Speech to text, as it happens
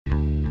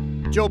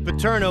Joe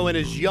Paterno and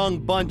his young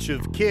bunch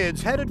of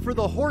kids headed for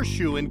the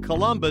Horseshoe in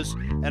Columbus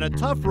and a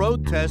tough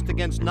road test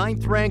against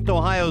 9th-ranked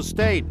Ohio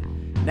State.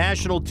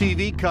 National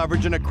TV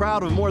coverage and a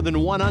crowd of more than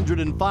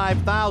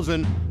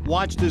 105,000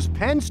 watched as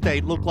Penn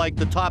State looked like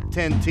the top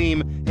 10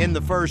 team in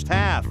the first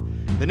half.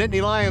 The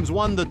Nittany Lions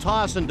won the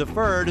toss and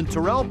deferred, and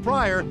Terrell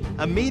Pryor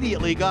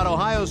immediately got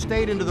Ohio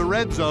State into the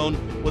red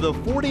zone with a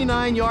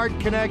 49-yard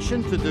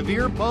connection to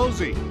DeVere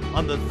Posey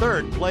on the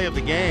third play of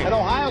the game. And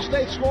Ohio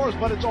State scores,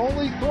 but it's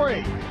only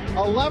 3.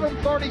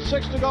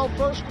 11:36 to go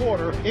first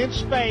quarter. In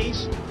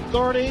space,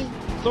 30,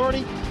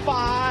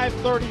 35,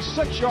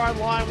 36-yard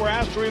line where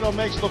Astorino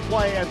makes the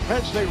play, and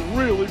Penn State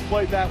really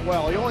played that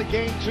well. He only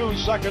gained 2,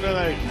 second and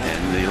 8.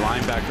 And the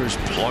linebackers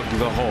plugged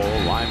the hole.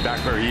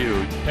 Linebacker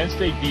huge. Penn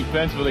State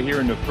defensively here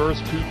in the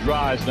first 2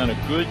 drives done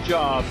a good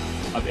job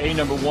of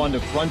number 1, the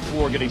front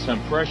 4, getting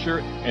some pressure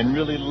and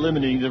really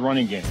limiting the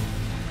running game.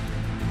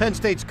 Penn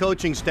State's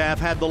coaching staff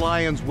had the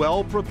Lions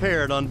well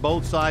prepared on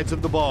both sides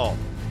of the ball.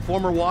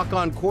 Former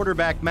walk-on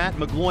quarterback Matt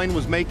McGloin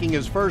was making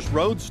his first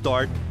road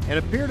start and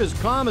appeared as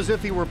calm as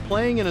if he were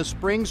playing in a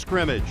spring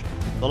scrimmage.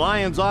 The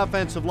Lions'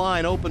 offensive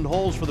line opened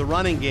holes for the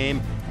running game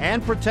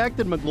and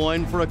protected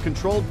McGloin for a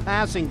controlled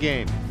passing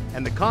game.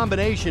 And the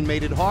combination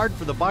made it hard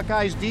for the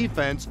Buckeyes'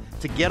 defense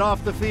to get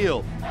off the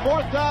field.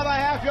 4th down, a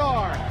half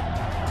yard.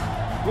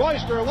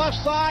 Royster left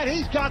side,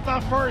 he's got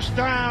the first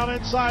down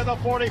inside the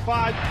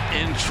 45.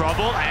 In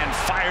trouble and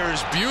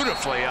fires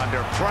beautifully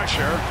under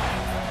pressure.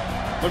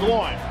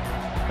 McGloin.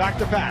 Back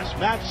to pass.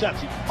 Matt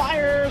sets. He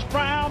fires.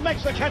 Brown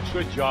makes the catch.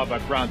 Good job by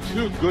Brown.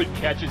 2 good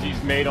catches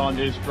he's made on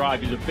this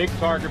drive. He's a big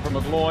target for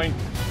McGloin.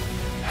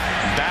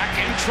 Back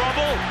in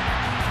trouble.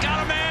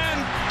 Got a man.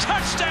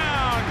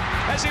 Touchdown.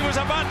 As he was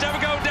about to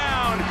go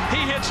down,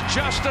 he hits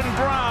Justin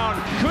Brown.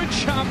 Good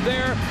job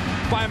there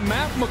by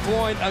Matt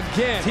McGloin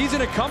again. He's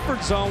in a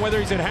comfort zone, whether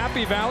he's in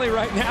Happy Valley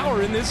right now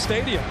or in this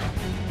stadium.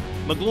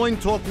 McGloin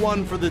took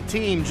one for the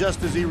team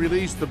just as he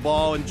released the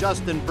ball, and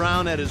Justin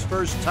Brown had his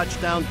first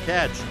touchdown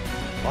catch.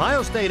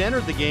 Ohio State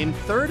entered the game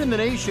 3rd in the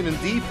nation in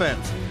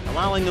defense,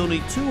 allowing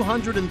only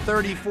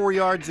 234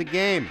 yards a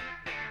game.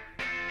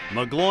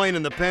 McGloin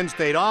and the Penn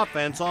State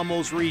offense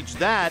almost reached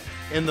that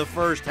in the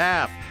first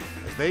half,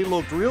 as they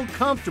looked real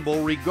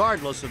comfortable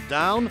regardless of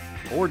down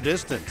or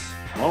distance.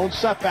 Lone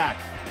setback.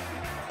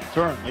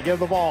 Turn, they give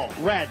the ball.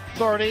 Red,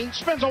 30,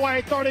 spins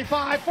away,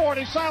 35,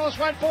 40. Silas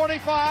Red,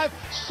 45.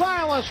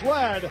 Silas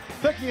Red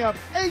picking up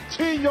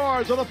 18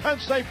 yards on the Penn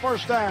State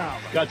first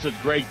down. Got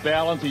such great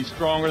balance. He's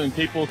stronger than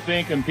people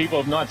think, and people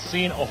have not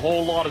seen a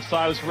whole lot of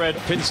Silas Red.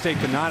 Penn State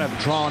could not have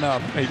drawn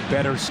up a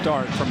better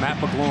start from Matt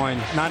McGloin,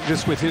 not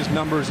just with his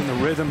numbers and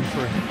the rhythm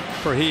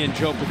for he and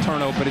Joe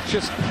Paterno, but it's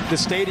just the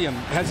stadium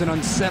has an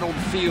unsettled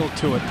feel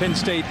to it. Penn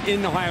State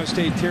in Ohio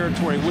State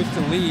territory with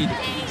the lead,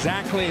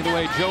 exactly the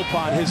way Joe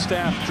Pod, his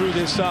staff, drew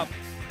this up.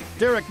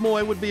 Derek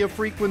Moy would be a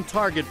frequent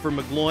target for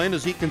McGloin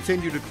as he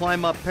continued to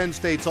climb up Penn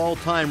State's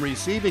all-time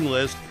receiving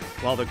list,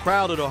 while the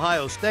crowd at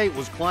Ohio State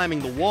was climbing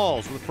the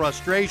walls with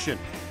frustration,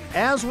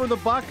 as were the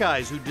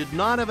Buckeyes, who did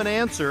not have an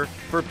answer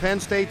for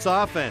Penn State's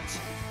offense,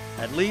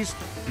 at least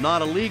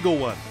not a legal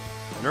one.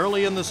 And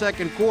early in the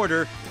second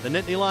quarter, the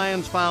Nittany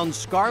Lions found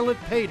scarlet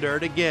pay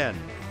dirt again.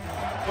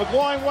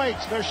 McGloin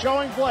waits. They're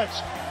showing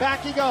blitz.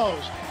 Back he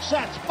goes.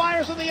 Sets.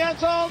 Fires in the end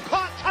zone.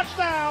 Caught.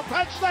 Touchdown.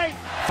 Penn State.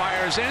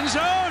 Fires end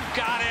zone.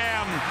 Got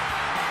him.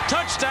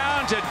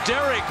 Touchdown to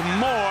Derek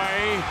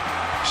Moy.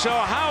 So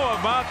how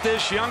about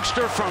this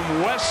youngster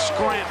from West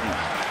Scranton?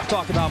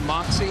 Talk about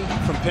moxie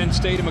from Penn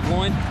State and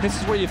McGloin. This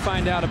is where you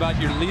find out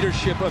about your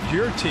leadership of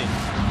your team.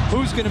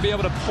 Who's going to be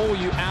able to pull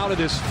you out of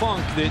this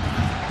funk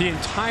that the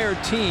entire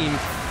team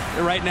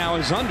right now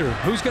is under?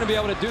 Who's going to be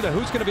able to do that?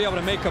 Who's going to be able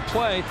to make a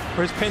play?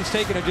 Or is Penn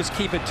State going to just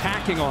keep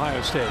attacking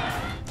Ohio State?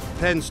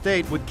 Penn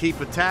State would keep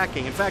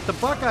attacking. In fact, the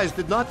Buckeyes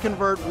did not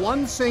convert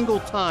one single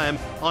time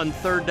on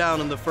 3rd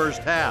down in the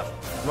first half,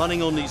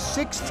 running only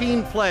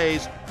 16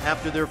 plays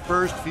after their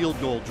first field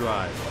goal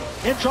drive.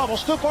 In trouble.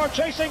 Stupar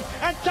chasing,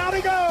 and down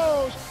he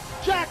goes.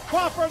 Jack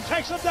Crawford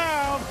takes him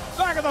down.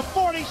 Back at the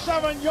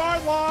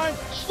 47-yard line.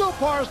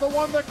 Stupar's the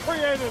one that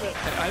created it.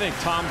 I think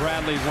Tom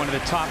Bradley is one of the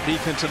top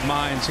defensive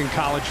minds in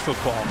college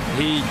football.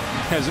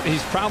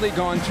 He's probably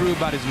gone through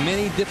about as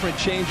many different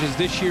changes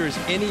this year as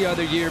any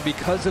other year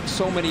because of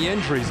so many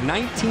injuries.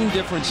 19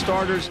 different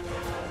starters.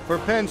 For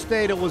Penn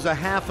State, it was a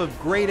half of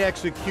great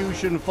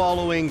execution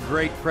following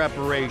great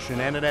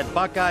preparation, and it had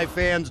Buckeye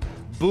fans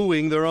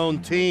booing their own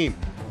team.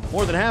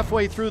 More than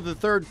halfway through the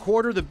third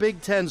quarter, the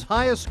Big Ten's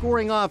highest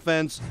scoring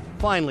offense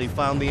finally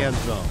found the end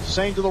zone.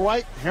 Sane to the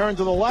right, Herron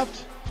to the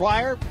left.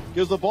 Pryor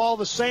gives the ball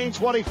to Sane,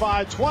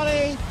 25,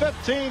 20,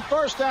 15,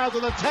 first down to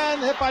the 10,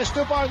 hit by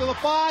Stupar to the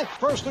 5,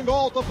 first and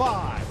goal at the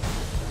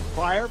 5.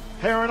 Pryor,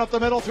 Heron up the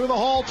middle through the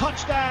hole.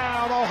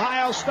 Touchdown,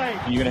 Ohio State.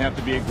 You're going to have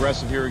to be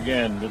aggressive here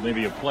again.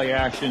 Maybe a play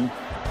action.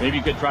 Maybe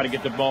you could try to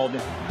get the ball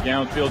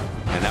downfield.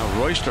 And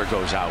now Royster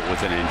goes out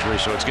with an injury,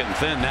 so it's getting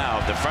thin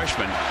now. The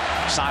freshman,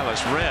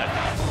 Silas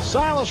Redd.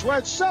 Silas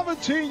Redd,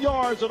 17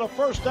 yards and a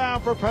first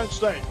down for Penn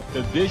State.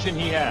 The vision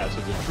he has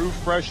as a true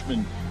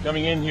freshman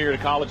coming in here to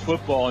college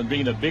football and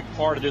being a big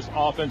part of this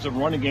offensive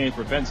running game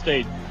for Penn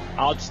State.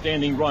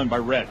 Outstanding run by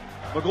Redd.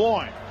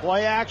 McGloin,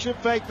 play action,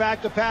 fake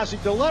back to pass. He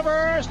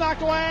delivers,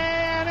 knocked away,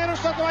 and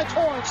intercepted by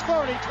Torrance.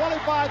 30,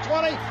 25,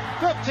 20,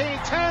 15,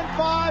 10,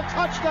 5,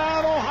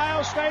 touchdown.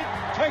 Ohio State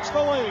takes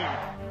the lead.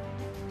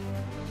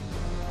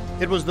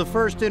 It was the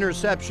first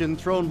interception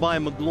thrown by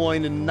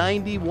McGloin in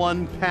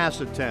 91 pass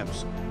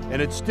attempts,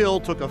 and it still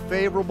took a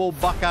favorable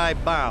Buckeye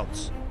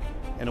bounce.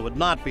 And it would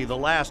not be the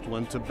last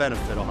one to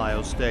benefit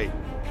Ohio State.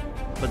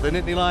 But the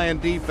Nittany Lion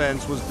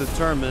defense was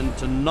determined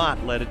to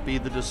not let it be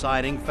the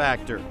deciding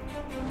factor.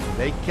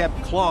 They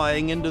kept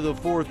clawing into the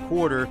fourth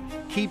quarter,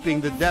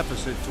 keeping the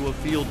deficit to a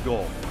field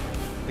goal.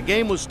 The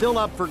game was still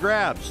up for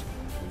grabs,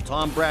 and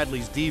Tom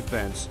Bradley's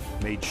defense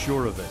made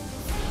sure of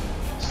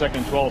it.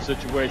 Second 12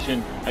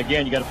 situation.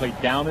 Again, you got to play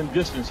down and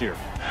distance here.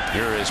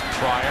 Here is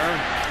Pryor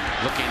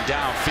looking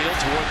downfield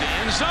toward the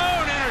end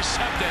zone.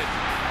 Intercepted.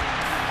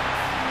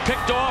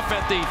 Picked off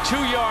at the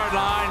 2-yard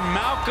line.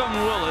 Malcolm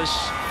Willis,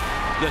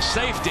 the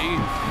safety,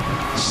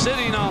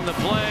 sitting on the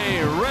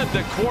play, read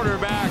the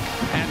quarterback,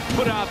 and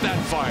put out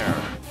that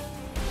fire.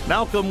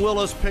 Malcolm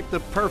Willis picked the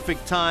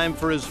perfect time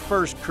for his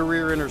first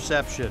career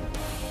interception.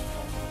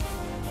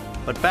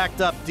 But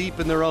backed up deep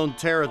in their own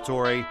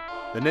territory,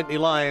 the Nittany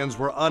Lions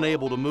were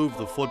unable to move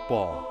the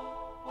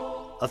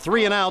football. A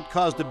 3-and-out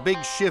caused a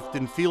big shift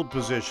in field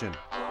position,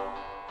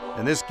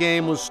 and this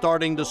game was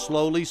starting to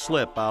slowly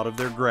slip out of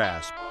their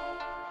grasp.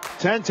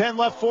 10-10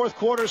 left fourth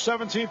quarter,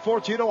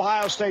 17-14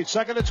 Ohio State.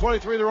 Second and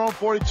 23, their own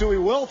 42. He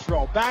will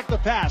throw. Back to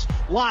pass.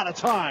 Lot of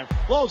time.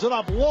 Loads it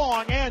up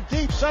long and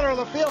deep center of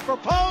the field for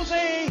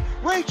Posey.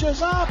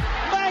 Reaches up.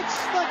 Makes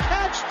the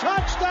catch.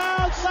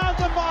 Touchdown,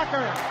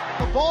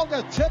 Sanzenbacher. The ball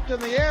got tipped in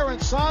the air and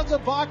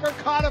Sanzenbacher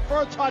caught it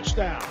for a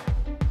touchdown.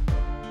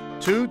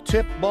 2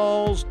 tip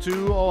balls,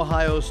 2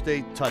 Ohio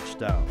State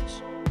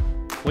touchdowns.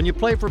 When you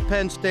play for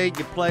Penn State,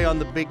 you play on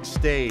the big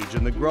stage,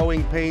 and the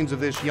growing pains of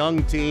this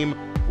young team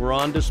were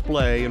on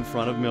display in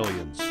front of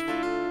millions.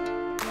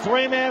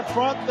 3-man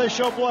front, they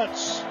show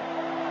blitz.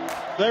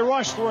 They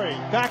rush 3.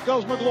 Back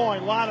goes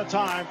McGloin, lot of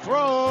time.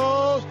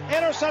 Throws,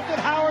 intercepted,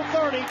 Howard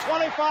 30,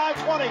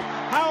 25, 20.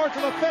 Howard to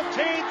the 15,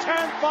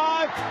 10,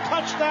 5.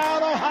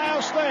 Touchdown,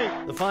 Ohio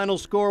State. The final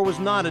score was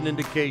not an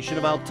indication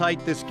of how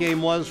tight this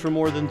game was for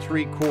more than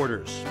 3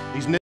 quarters. These